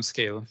to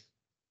downscale.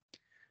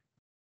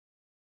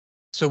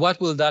 So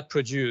what will that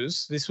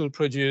produce? This will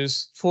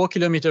produce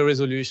 4-kilometer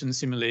resolution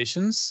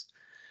simulations,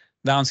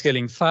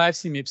 downscaling 5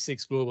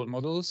 CMIP6 global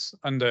models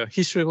under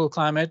historical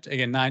climate,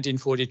 again,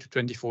 1940 to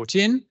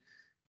 2014,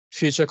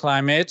 future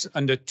climate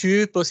under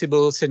 2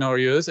 possible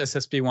scenarios,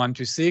 SSP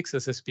 126,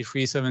 SSP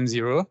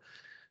 370,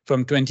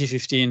 from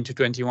 2015 to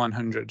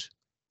 2100.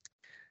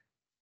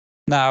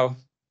 Now,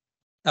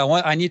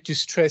 I need to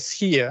stress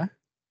here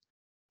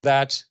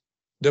that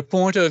the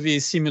point of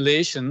these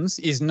simulations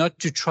is not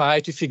to try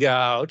to figure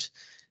out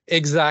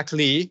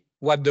exactly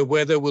what the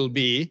weather will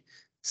be,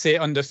 say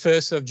on the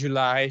 1st of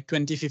July,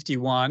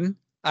 2051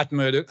 at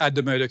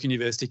the Murdoch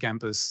University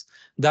campus.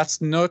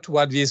 That's not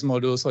what these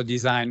models are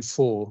designed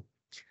for.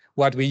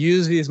 What we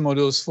use these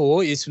models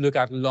for is to look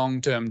at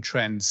long-term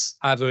trends,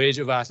 average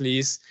of at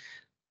least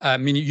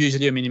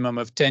usually a minimum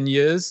of 10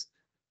 years.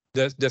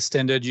 The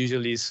standard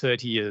usually is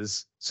 30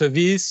 years. So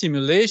these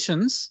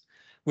simulations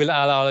will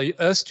allow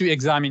us to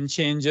examine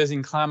changes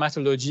in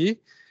climatology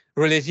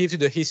relative to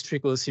the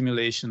historical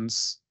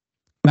simulations.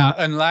 Now,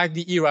 unlike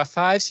the ERA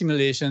 5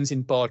 simulations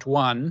in part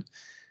 1,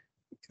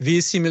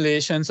 these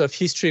simulations of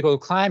historical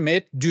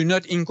climate do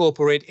not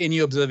incorporate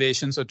any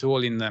observations at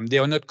all in them. They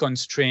are not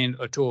constrained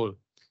at all.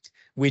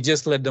 We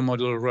just let the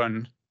model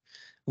run.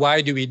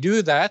 Why do we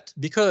do that?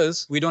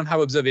 Because we don't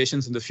have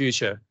observations in the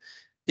future.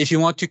 If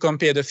you want to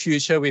compare the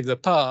future with the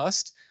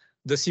past,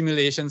 the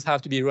simulations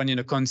have to be run in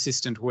a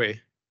consistent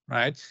way,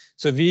 right?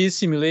 So these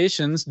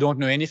simulations don't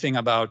know anything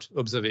about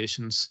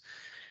observations.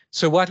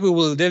 So what we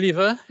will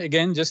deliver,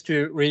 again, just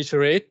to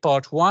reiterate,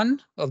 part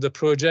 1 of the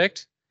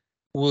project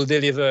will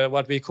deliver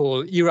what we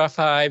call ERA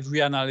 5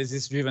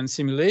 reanalysis-driven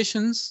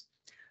simulations.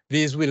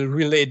 These will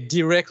relate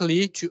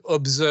directly to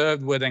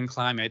observed weather and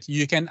climate.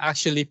 You can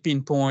actually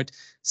pinpoint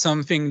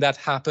something that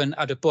happened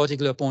at a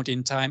particular point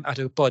in time at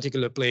a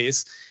particular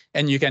place,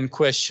 and you can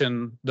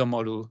question the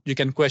model. You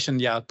can question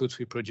the outputs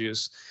we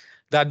produce.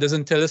 That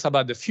doesn't tell us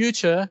about the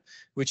future,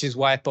 which is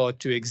why part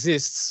 2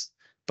 exists.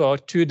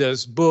 Part 2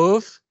 does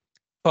both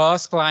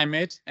past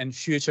climate and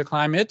future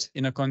climate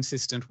in a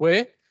consistent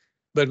way.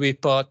 But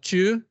with part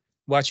 2,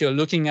 what you're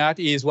looking at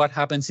is what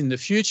happens in the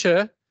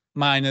future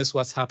minus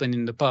what's happened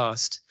in the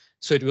past.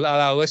 So it will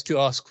allow us to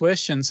ask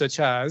questions such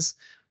as,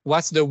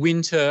 what's the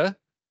winter,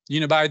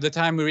 by the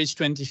time we reach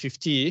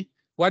 2050,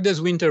 what does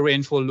winter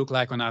rainfall look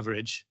like on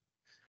average?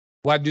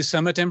 What do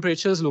summer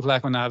temperatures look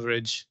like on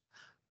average?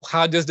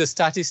 How does the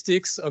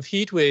statistics of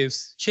heat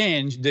waves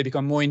change? They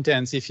become more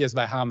intense, if yes,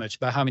 by how much?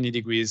 By how many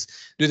degrees?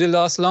 Do they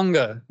last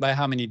longer? By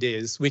how many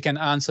days? We can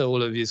answer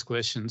all of these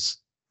questions.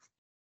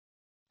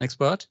 Next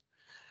part.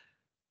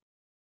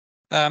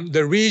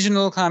 The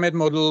regional climate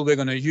model we're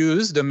going to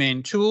use, the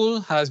main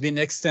tool, has been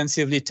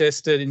extensively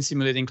tested in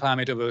simulating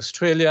climate over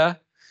Australia.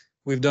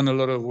 We've done a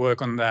lot of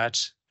work on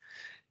that.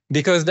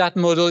 Because that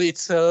model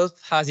itself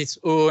has its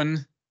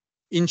own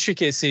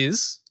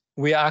intricacies,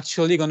 we're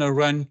actually going to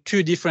run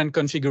 2 different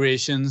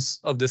configurations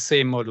of the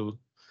same model.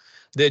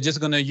 They're just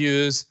going to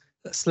use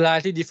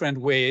slightly different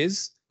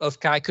ways of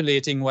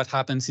calculating what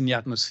happens in the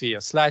atmosphere,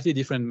 slightly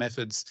different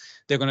methods.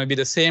 They're going to be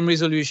the same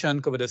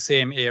resolution, cover the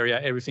same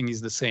area, everything is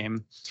the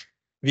same.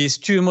 These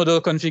 2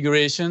 model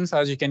configurations,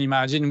 as you can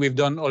imagine, we've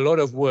done a lot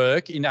of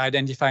work in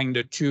identifying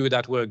the 2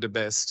 that work the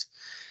best.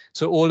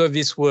 So all of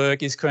this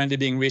work is currently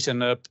being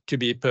written up to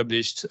be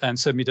published and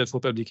submitted for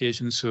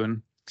publication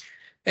soon.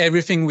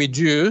 Everything we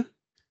do,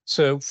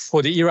 so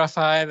for the ERA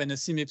 5 and the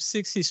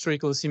CMIP6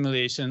 historical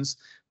simulations,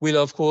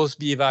 will of course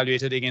be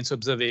evaluated against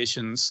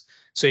observations.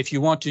 So if you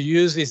want to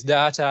use this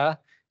data,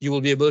 you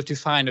will be able to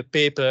find a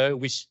paper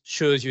which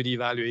shows you the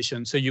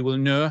evaluation. So you will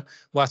know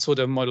what sort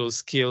of model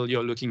skill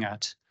you're looking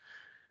at.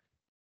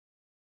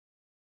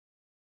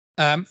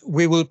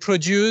 We will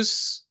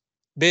produce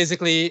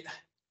basically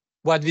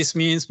What this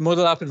means,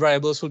 model output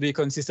variables will be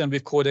consistent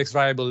with codex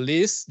variable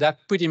lists. That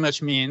pretty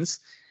much means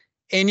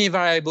any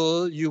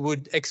variable you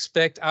would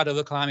expect out of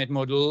a climate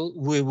model,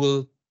 we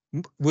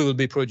will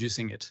be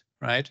producing it,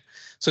 right?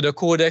 So the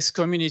codex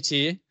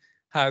community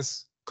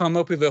has come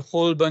up with a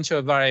whole bunch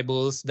of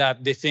variables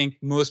that they think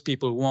most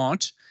people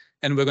want,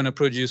 and we're going to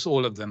produce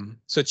all of them.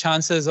 So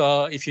chances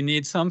are, if you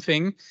need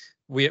something,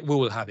 we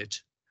will have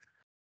it.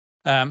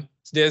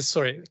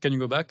 Sorry, can you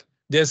go back?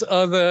 There's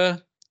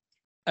other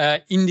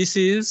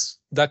indices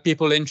that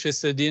people are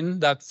interested in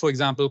that, for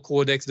example,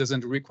 Codex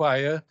doesn't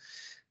require.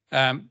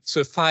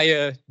 So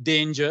fire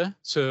danger.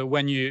 So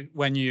when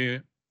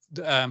you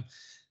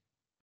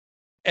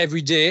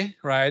every day,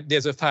 right,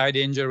 there's a fire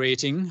danger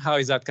rating. How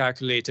is that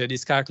calculated?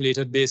 It's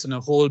calculated based on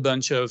a whole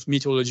bunch of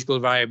meteorological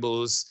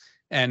variables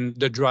and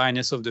the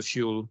dryness of the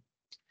fuel.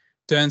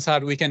 Turns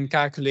out we can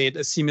calculate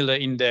a similar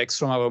index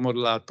from our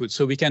model output.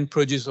 So we can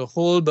produce a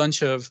whole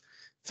bunch of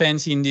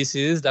fancy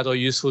indices that are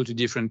useful to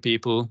different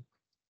people.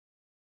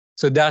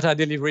 So data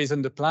delivery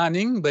isn't the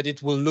planning, but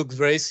it will look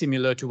very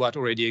similar to what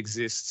already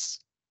exists.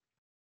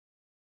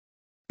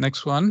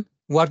 Next one,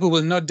 what we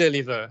will not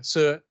deliver.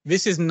 So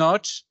this is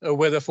not a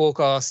weather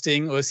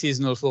forecasting or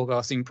seasonal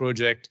forecasting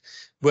project.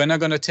 We're not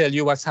going to tell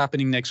you what's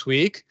happening next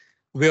week.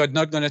 We are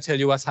not going to tell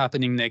you what's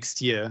happening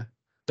next year.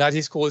 That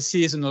is called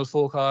seasonal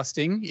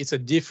forecasting. It's a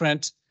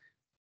different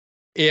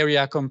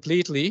area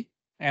completely.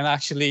 And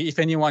actually, if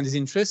anyone is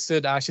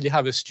interested, I actually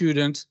have a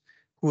student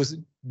who's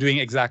doing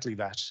exactly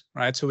that,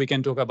 right? So we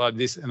can talk about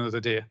this another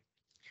day.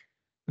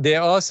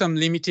 There are some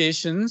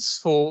limitations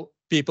for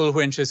people who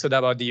are interested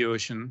about the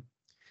ocean.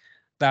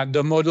 That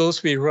the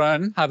models we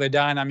run have a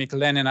dynamic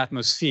land and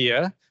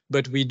atmosphere,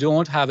 but we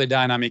don't have a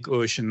dynamic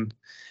ocean.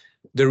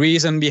 The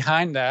reason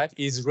behind that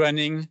is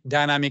running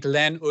dynamic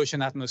land,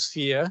 ocean,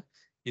 atmosphere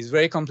is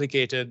very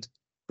complicated,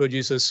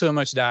 produces so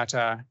much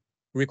data,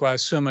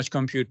 requires so much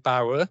compute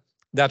power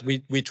that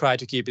we try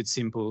to keep it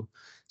simple.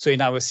 So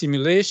in our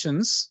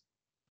simulations,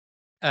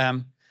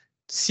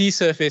 sea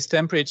surface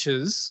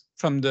temperatures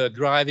from the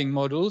driving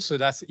model, so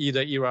that's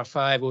either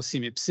ERA5 or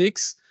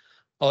CMIP6,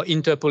 are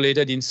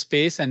interpolated in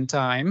space and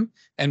time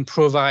and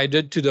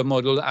provided to the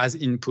model as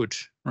input,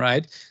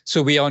 right?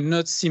 So we are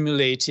not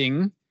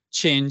simulating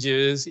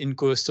changes in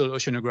coastal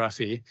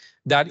oceanography.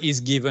 That is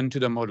given to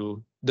the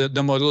model.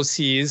 The model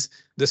sees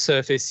the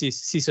surface,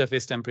 sea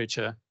surface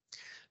temperature.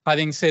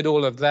 Having said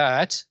all of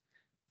that,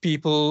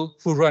 people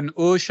who run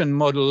ocean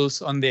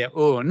models on their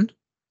own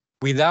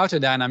without a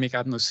dynamic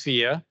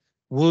atmosphere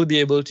will be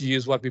able to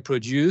use what we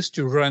produce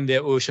to run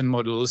their ocean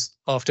models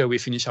after we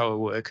finish our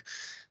work.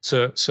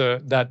 So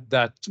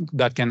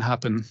that can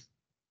happen.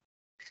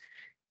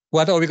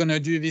 What are we going to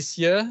do this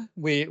year?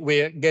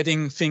 We're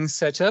getting things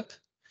set up.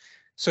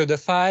 So the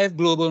 5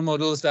 global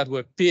models that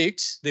were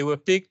picked, they were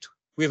picked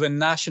with a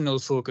national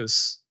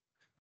focus,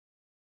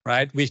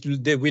 right? We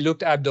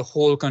looked at the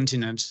whole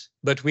continent,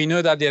 but we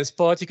know that there's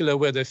particular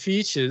weather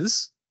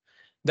features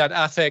that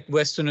affect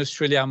Western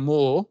Australia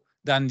more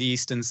than the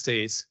eastern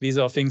states. These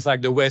are things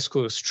like the West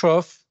Coast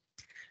trough,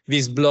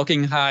 these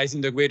blocking highs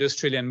in the Great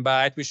Australian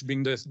Bight, which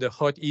bring the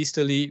hot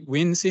easterly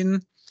winds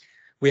in.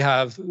 We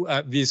have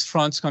these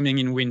fronts coming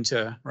in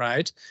winter,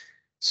 right?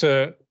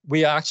 So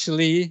we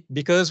actually,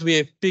 because we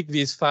have picked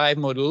these 5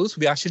 models,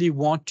 we actually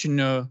want to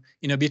know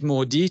in a bit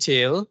more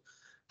detail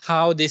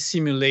how they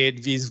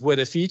simulate these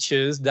weather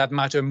features that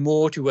matter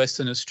more to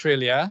Western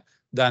Australia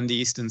than the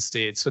eastern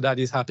states. So that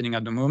is happening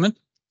at the moment.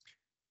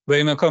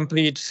 We're going to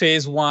complete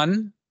phase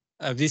 1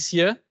 this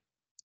year.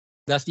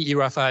 That's the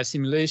ERA5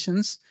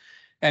 simulations,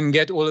 and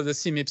get all of the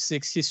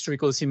CMIP6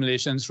 historical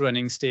simulations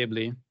running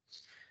stably.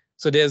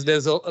 So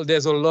there's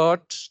a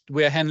lot.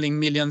 We're handling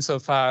millions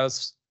of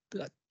files,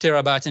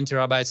 terabytes and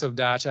terabytes of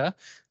data.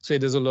 So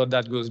there's a lot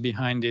that goes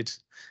behind it.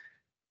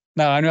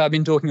 Now, I know I've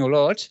been talking a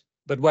lot,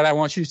 but what I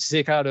want you to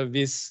take out of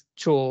this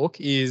talk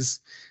is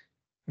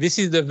this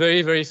is the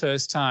very, very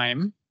first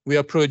time we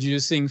are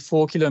producing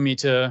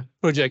 4-kilometer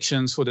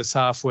projections for the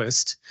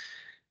Southwest.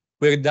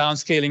 We're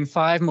downscaling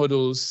 5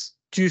 models,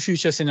 2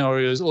 future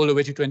scenarios, all the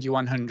way to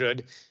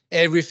 2100,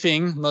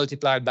 everything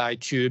multiplied by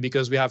 2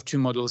 because we have 2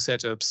 model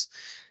setups.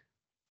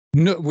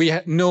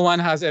 No one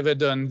has ever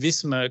done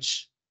this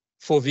much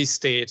for this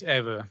state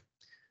ever.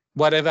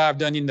 Whatever I've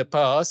done in the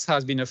past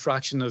has been a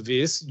fraction of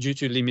this due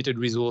to limited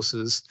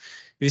resources.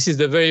 This is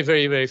the very,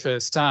 very, very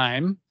first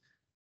time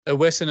a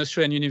Western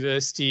Australian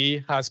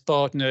university has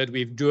partnered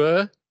with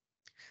DWER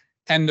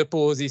and the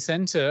Pawsey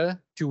Center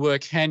to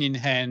work hand in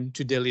hand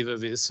to deliver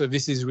this. So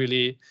this is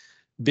really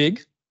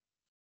big.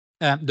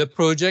 The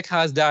project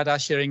has data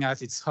sharing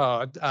at its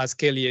heart, as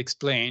Kelly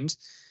explained.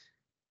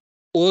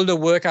 All the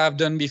work I've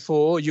done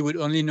before, you would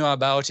only know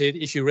about it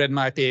if you read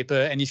my paper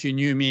and if you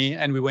knew me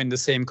and we were in the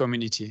same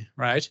community,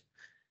 right?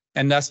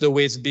 And that's the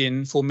way it's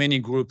been for many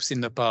groups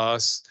in the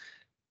past.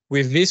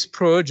 With this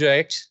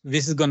project,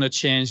 this is going to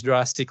change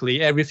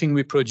drastically. Everything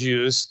we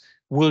produce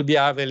will be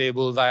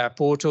available via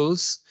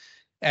portals.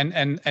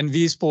 And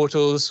these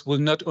portals will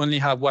not only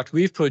have what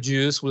we've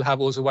produced, will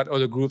have also what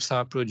other groups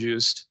have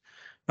produced.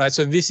 right?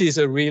 So this is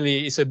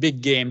it's a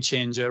big game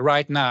changer.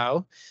 Right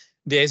now,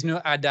 there is no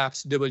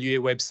ADAPT WA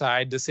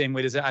website, the same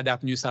way there's an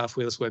ADAPT New South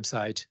Wales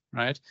website,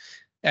 right?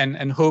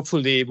 And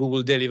hopefully we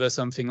will deliver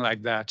something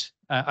like that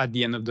at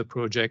the end of the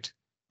project.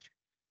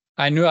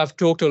 I know I've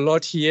talked a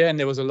lot here and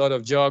there was a lot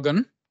of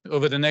jargon.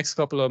 Over the next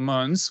couple of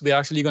months, we're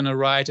actually going to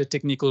write a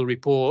technical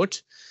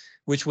report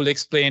which will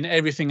explain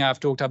everything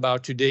I've talked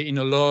about today in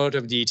a lot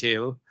of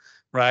detail,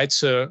 right?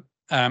 So,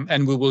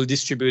 and we will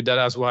distribute that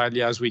as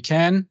widely as we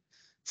can.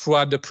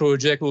 Throughout the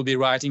project, we'll be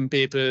writing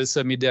papers,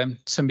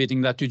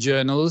 submitting that to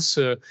journals.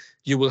 So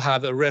you will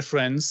have a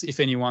reference if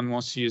anyone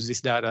wants to use this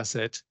data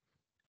set.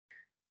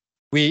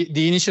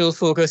 The initial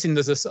focus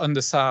on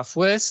the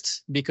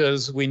Southwest,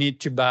 because we need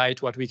to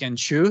bite what we can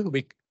chew,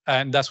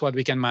 and that's what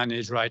we can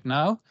manage right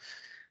now.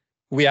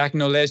 We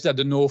acknowledge that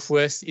the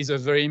Northwest is a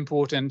very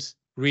important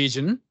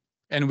region,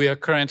 and we are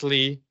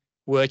currently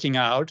working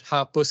out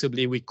how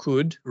possibly we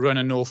could run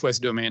a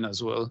Northwest domain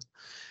as well.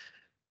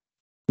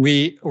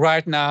 We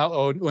right now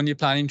are only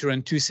planning to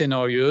run 2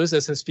 scenarios,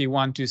 SSP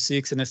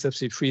 126 and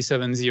SSP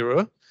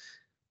 370.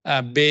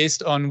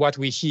 Based on what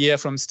we hear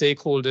from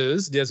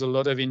stakeholders, there's a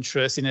lot of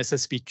interest in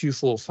SSP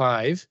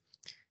 245.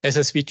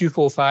 SSP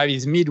 245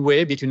 is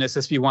midway between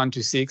SSP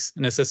 126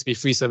 and SSP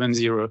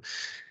 370.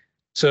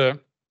 So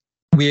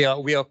we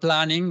are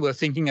planning, we're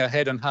thinking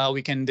ahead on how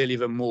we can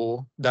deliver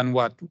more than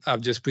what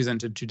I've just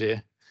presented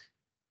today.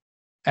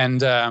 And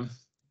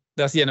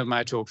that's the end of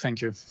my talk.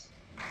 Thank you.